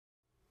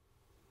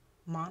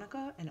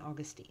Monica and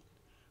Augustine,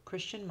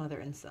 Christian mother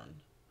and son.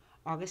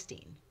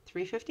 Augustine,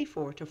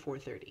 354 to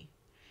 430.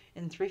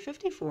 In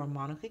 354,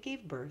 Monica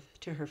gave birth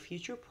to her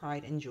future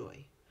pride and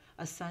joy,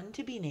 a son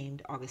to be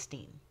named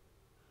Augustine.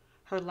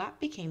 Her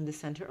lap became the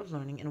center of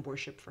learning and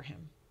worship for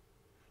him.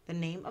 The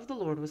name of the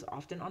Lord was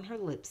often on her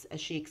lips as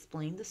she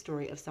explained the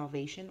story of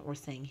salvation or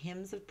sang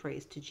hymns of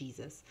praise to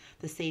Jesus,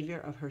 the Savior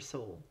of her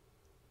soul.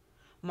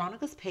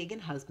 Monica's pagan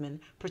husband,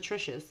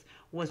 Patricius,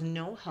 was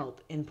no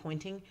help in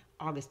pointing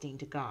Augustine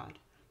to God,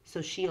 so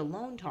she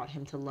alone taught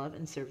him to love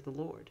and serve the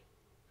Lord.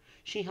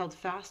 She held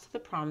fast to the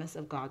promise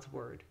of God's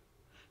word.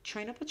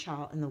 Train up a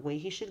child in the way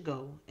he should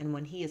go, and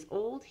when he is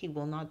old he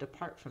will not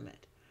depart from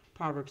it.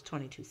 Proverbs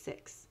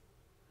 22:6.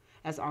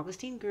 As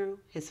Augustine grew,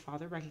 his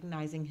father,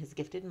 recognizing his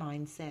gifted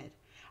mind, said,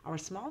 "Our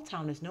small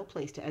town is no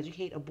place to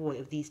educate a boy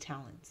of these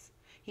talents.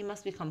 He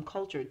must become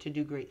cultured to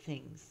do great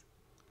things."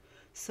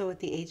 So at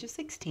the age of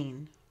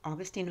 16,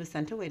 Augustine was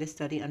sent away to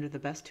study under the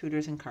best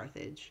tutors in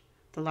Carthage,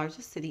 the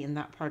largest city in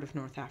that part of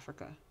North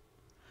Africa.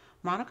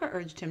 Monica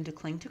urged him to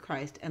cling to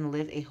Christ and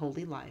live a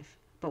holy life,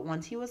 but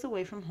once he was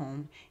away from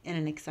home, in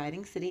an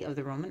exciting city of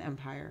the Roman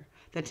Empire,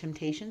 the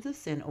temptations of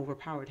sin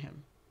overpowered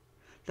him.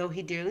 Though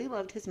he dearly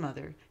loved his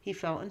mother, he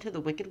fell into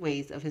the wicked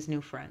ways of his new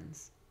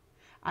friends.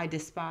 "I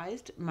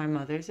despised my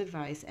mother's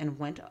advice and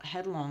went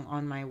headlong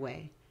on my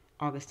way,"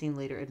 Augustine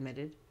later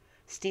admitted.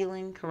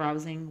 Stealing,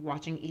 carousing,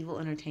 watching evil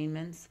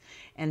entertainments,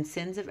 and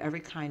sins of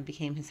every kind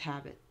became his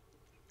habit.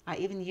 "I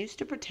even used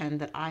to pretend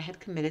that I had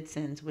committed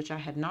sins which I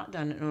had not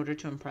done in order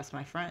to impress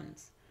my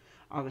friends,"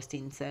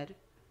 Augustine said.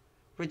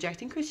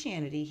 Rejecting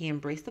Christianity, he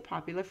embraced the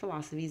popular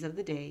philosophies of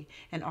the day,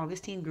 and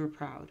Augustine grew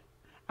proud.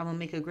 "I will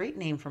make a great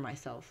name for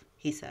myself,"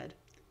 he said.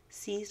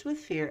 Seized with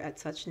fear at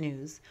such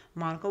news,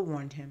 Monica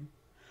warned him,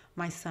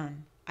 "My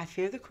son, I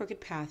fear the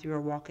crooked path you are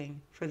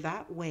walking, for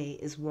that way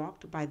is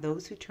walked by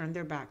those who turn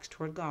their backs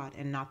toward God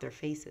and not their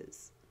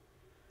faces."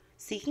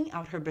 Seeking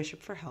out her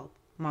bishop for help,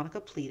 Monica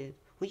pleaded,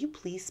 "Will you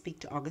please speak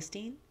to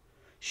Augustine?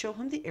 Show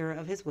him the error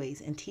of his ways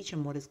and teach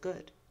him what is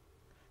good."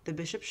 The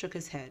bishop shook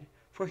his head,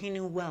 for he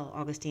knew well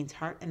Augustine's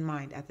heart and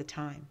mind at the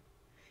time.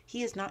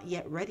 "He is not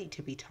yet ready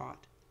to be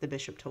taught," the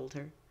bishop told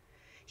her.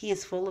 "He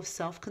is full of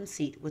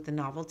self-conceit with the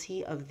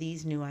novelty of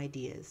these new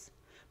ideas.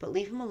 But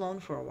leave him alone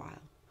for a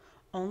while.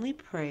 Only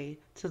pray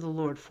to the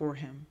Lord for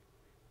him.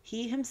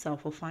 He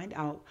himself will find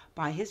out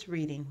by his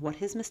reading what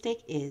his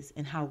mistake is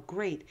and how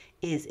great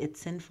is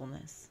its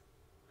sinfulness."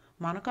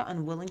 Monica,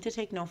 unwilling to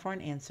take no for an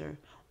answer,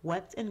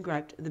 wept and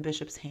gripped the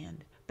bishop's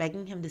hand,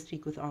 begging him to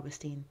speak with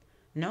Augustine.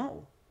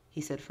 "No,"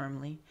 he said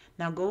firmly.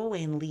 "Now go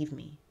away and leave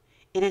me.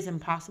 It is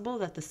impossible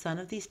that the son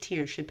of these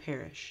tears should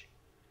perish."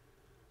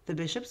 The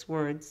bishop's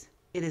words,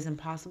 "It is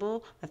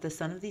impossible that the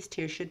son of these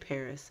tears should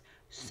perish,"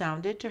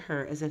 sounded to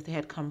her as if they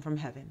had come from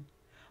heaven.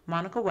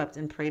 Monica wept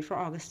and prayed for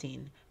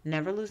Augustine,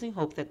 never losing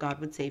hope that God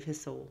would save his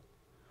soul.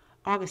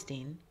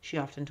 "Augustine," she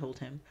often told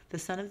him, "the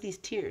son of these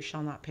tears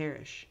shall not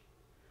perish."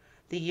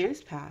 The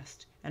years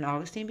passed, and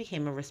Augustine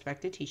became a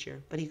respected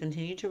teacher, but he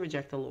continued to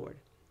reject the Lord.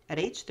 At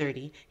age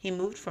 30, he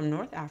moved from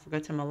North Africa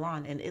to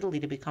Milan in Italy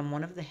to become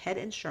one of the head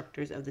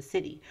instructors of the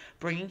city,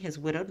 bringing his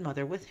widowed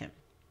mother with him.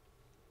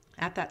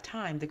 At that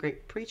time, the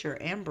great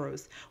preacher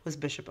Ambrose was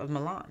Bishop of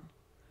Milan.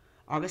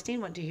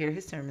 Augustine went to hear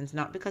his sermons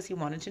not because he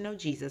wanted to know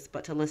Jesus,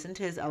 but to listen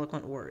to his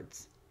eloquent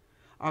words.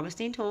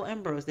 Augustine told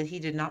Ambrose that he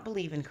did not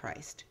believe in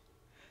Christ.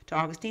 To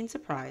Augustine's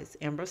surprise,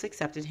 Ambrose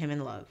accepted him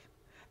in love.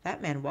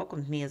 "That man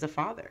welcomed me as a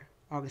father,"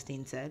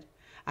 Augustine said.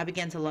 "I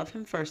began to love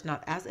him first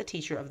not as a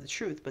teacher of the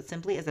truth, but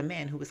simply as a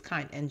man who was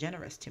kind and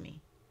generous to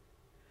me."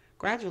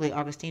 Gradually,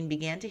 Augustine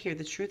began to hear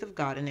the truth of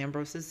God in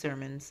Ambrose's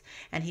sermons,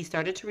 and he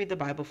started to read the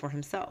Bible for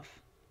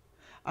himself.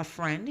 A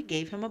friend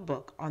gave him a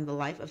book on the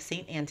life of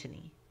Saint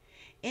Antony.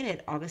 In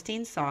it,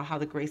 Augustine saw how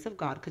the grace of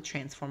God could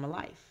transform a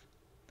life.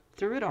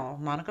 Through it all,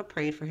 Monica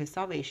prayed for his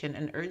salvation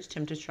and urged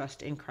him to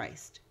trust in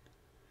Christ.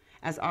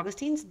 As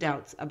Augustine's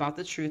doubts about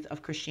the truth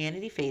of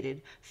Christianity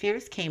faded,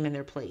 fears came in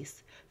their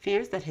place,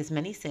 fears that his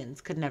many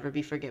sins could never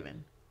be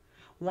forgiven.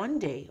 One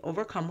day,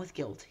 overcome with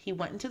guilt, he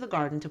went into the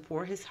garden to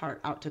pour his heart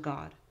out to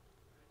God.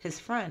 His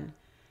friend,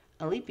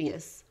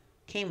 Alypius,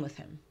 came with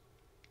him.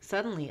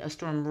 Suddenly, a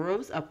storm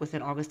rose up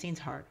within Augustine's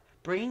heart,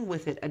 bringing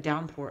with it a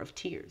downpour of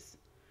tears.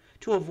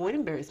 To avoid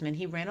embarrassment,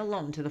 he ran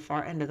alone to the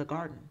far end of the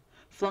garden,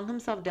 flung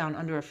himself down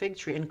under a fig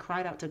tree, and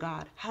cried out to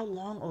God, "How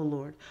long, O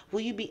Lord?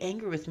 Will you be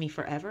angry with me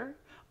forever?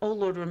 O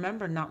Lord,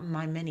 remember not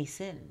my many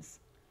sins."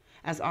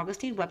 As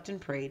Augustine wept and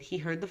prayed, he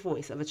heard the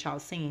voice of a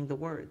child singing the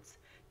words,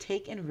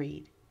 "Take and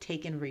read,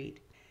 take and read."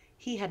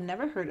 He had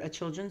never heard a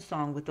children's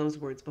song with those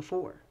words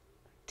before.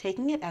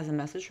 Taking it as a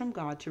message from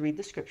God to read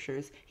the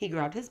scriptures, he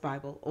grabbed his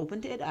Bible,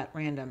 opened it at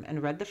random,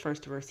 and read the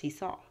first verse he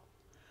saw.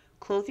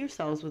 "Clothe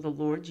yourselves with the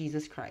Lord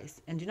Jesus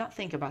Christ, and do not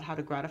think about how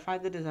to gratify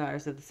the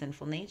desires of the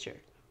sinful nature."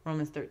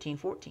 Romans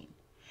 13:14.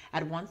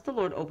 At once the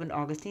Lord opened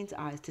Augustine's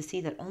eyes to see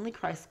that only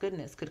Christ's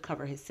goodness could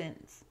cover his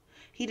sins.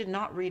 He did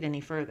not read any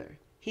further.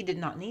 He did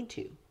not need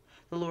to.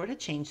 The Lord had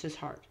changed his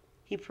heart.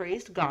 He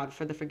praised God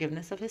for the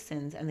forgiveness of his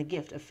sins and the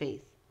gift of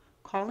faith.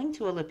 Calling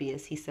to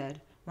Alypius, he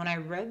said, When I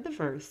read the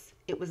verse,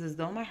 it was as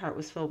though my heart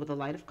was filled with the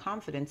light of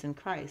confidence in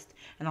Christ,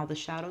 and all the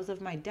shadows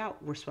of my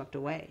doubt were swept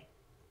away.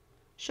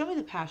 "Show me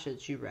the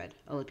passage you read,"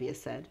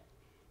 Alypius said.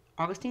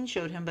 Augustine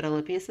showed him, but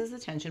Alypius's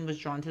attention was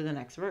drawn to the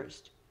next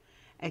verse.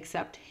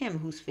 "Accept him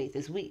whose faith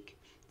is weak.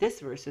 This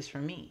verse is for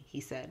me," he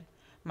said.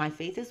 "My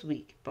faith is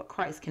weak, but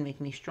Christ can make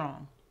me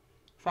strong."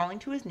 Falling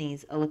to his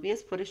knees,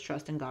 Alypius put his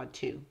trust in God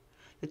too.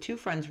 The two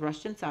friends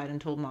rushed inside and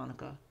told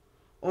Monica.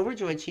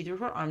 Overjoyed, she threw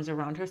her arms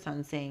around her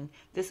son, saying,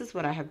 "This is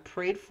what I have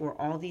prayed for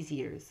all these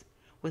years."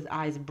 With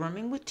eyes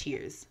brimming with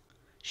tears,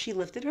 she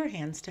lifted her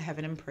hands to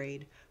heaven and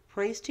prayed,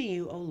 "Praise to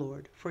you, O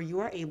Lord, for you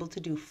are able to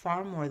do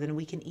far more than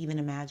we can even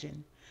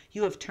imagine.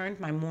 You have turned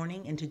my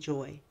mourning into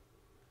joy."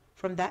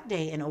 From that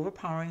day, an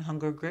overpowering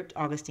hunger gripped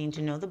Augustine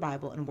to know the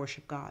Bible and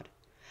worship God.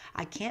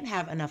 "I can't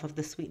have enough of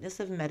the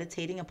sweetness of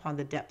meditating upon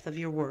the depth of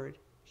your word,"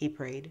 he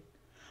prayed.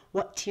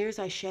 "What tears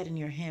I shed in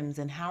your hymns,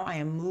 and how I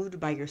am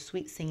moved by your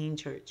sweet singing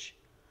church."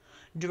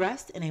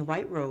 Dressed in a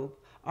white robe,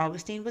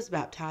 Augustine was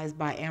baptized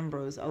by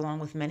Ambrose along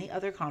with many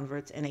other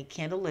converts in a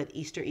candlelit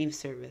Easter Eve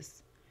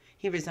service.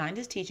 He resigned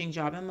his teaching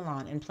job in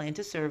Milan and planned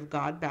to serve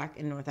God back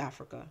in North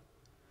Africa.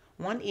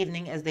 One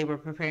evening, as they were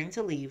preparing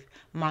to leave,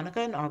 Monica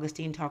and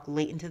Augustine talked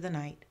late into the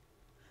night.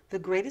 "The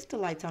greatest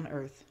delights on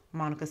earth,"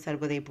 Monica said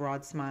with a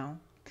broad smile,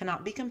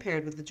 "cannot be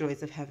compared with the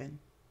joys of heaven."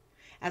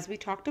 As we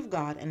talked of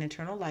God and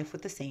eternal life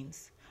with the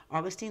saints,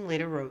 Augustine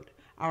later wrote,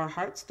 "Our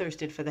hearts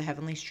thirsted for the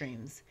heavenly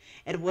streams.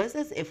 It was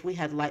as if we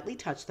had lightly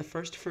touched the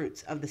first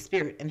fruits of the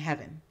Spirit in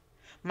heaven."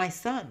 "My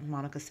son,"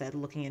 Monica said,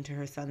 looking into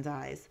her son's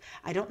eyes,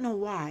 "I don't know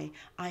why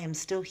I am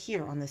still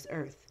here on this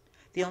earth.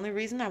 The only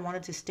reason I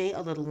wanted to stay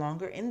a little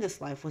longer in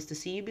this life was to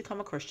see you become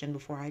a Christian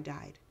before I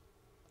died.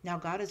 Now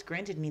God has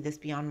granted me this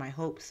beyond my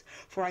hopes,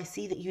 for I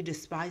see that you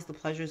despise the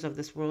pleasures of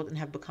this world and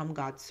have become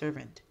God's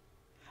servant."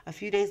 A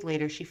few days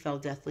later she fell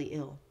deathly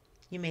ill.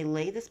 "You may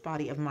lay this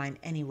body of mine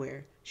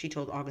anywhere," she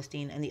told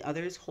Augustine and the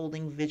others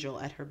holding vigil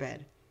at her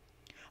bed.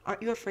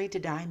 "Aren't you afraid to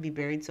die and be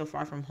buried so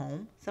far from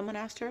home?" someone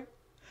asked her.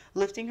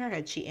 Lifting her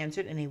head, she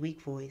answered in a weak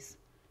voice,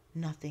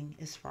 "Nothing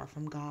is far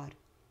from God."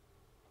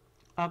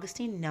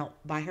 Augustine knelt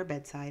by her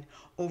bedside,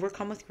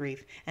 overcome with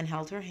grief, and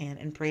held her hand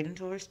and prayed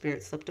until her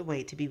spirit slipped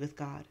away to be with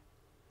God.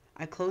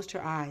 "I closed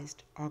her eyes,"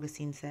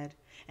 Augustine said,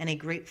 "and a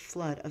great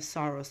flood of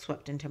sorrow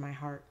swept into my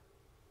heart."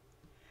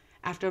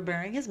 After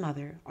burying his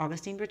mother,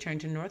 Augustine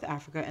returned to North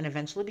Africa and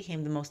eventually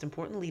became the most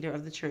important leader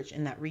of the church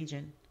in that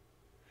region.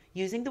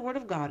 Using the word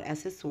of God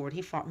as his sword,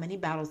 he fought many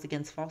battles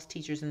against false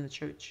teachers in the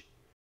church.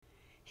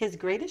 His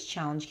greatest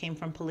challenge came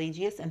from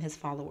Pelagius and his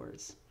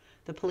followers.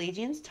 The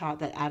Pelagians taught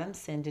that Adam's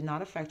sin did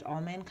not affect all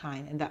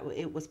mankind and that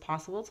it was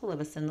possible to live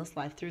a sinless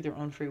life through their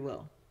own free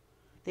will.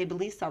 They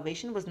believed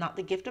salvation was not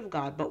the gift of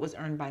God but was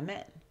earned by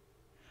men.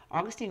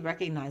 Augustine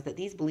recognized that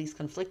these beliefs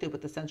conflicted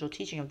with the central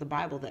teaching of the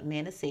Bible that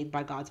man is saved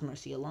by God's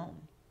mercy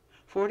alone.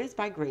 "For it is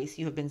by grace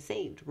you have been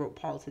saved," wrote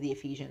Paul to the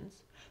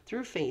Ephesians,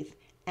 "through faith,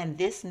 and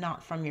this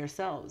not from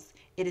yourselves.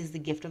 It is the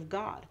gift of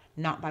God,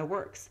 not by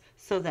works,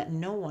 so that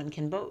no one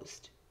can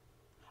boast."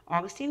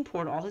 Augustine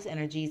poured all his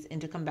energies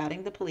into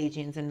combating the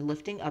Pelagians and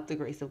lifting up the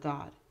grace of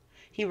God.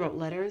 He wrote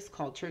letters,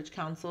 called church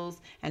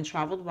councils, and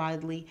traveled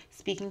widely,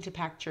 speaking to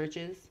packed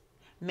churches.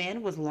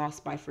 Man was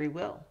lost by free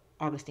will,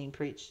 Augustine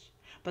preached.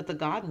 But the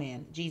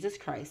God-man, Jesus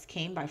Christ,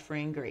 came by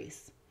freeing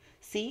grace.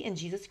 See in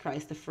Jesus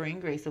Christ the freeing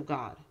grace of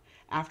God.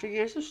 After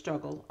years of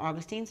struggle,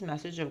 Augustine's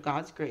message of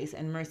God's grace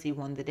and mercy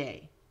won the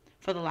day.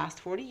 For the last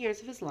 40 years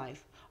of his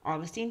life,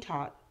 Augustine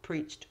taught,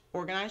 preached,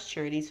 organized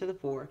charities for the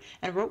poor,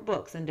 and wrote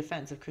books in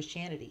defense of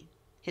Christianity.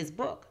 His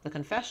book, The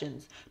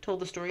Confessions, told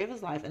the story of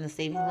his life and the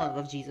saving love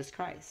of Jesus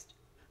Christ.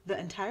 The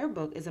entire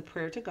book is a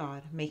prayer to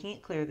God, making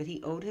it clear that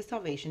he owed his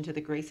salvation to the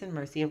grace and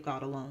mercy of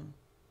God alone.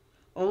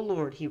 "O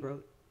Lord," he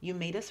wrote, "you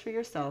made us for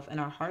yourself, and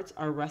our hearts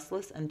are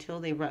restless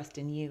until they rest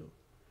in you."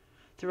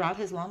 Throughout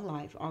his long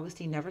life,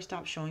 Augustine never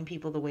stopped showing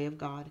people the way of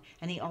God,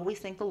 and he always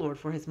thanked the Lord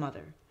for his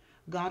mother.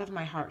 "God of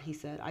my heart," he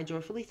said, "I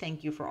joyfully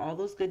thank you for all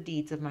those good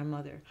deeds of my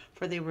mother,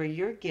 for they were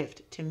your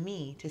gift to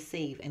me to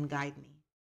save and guide me."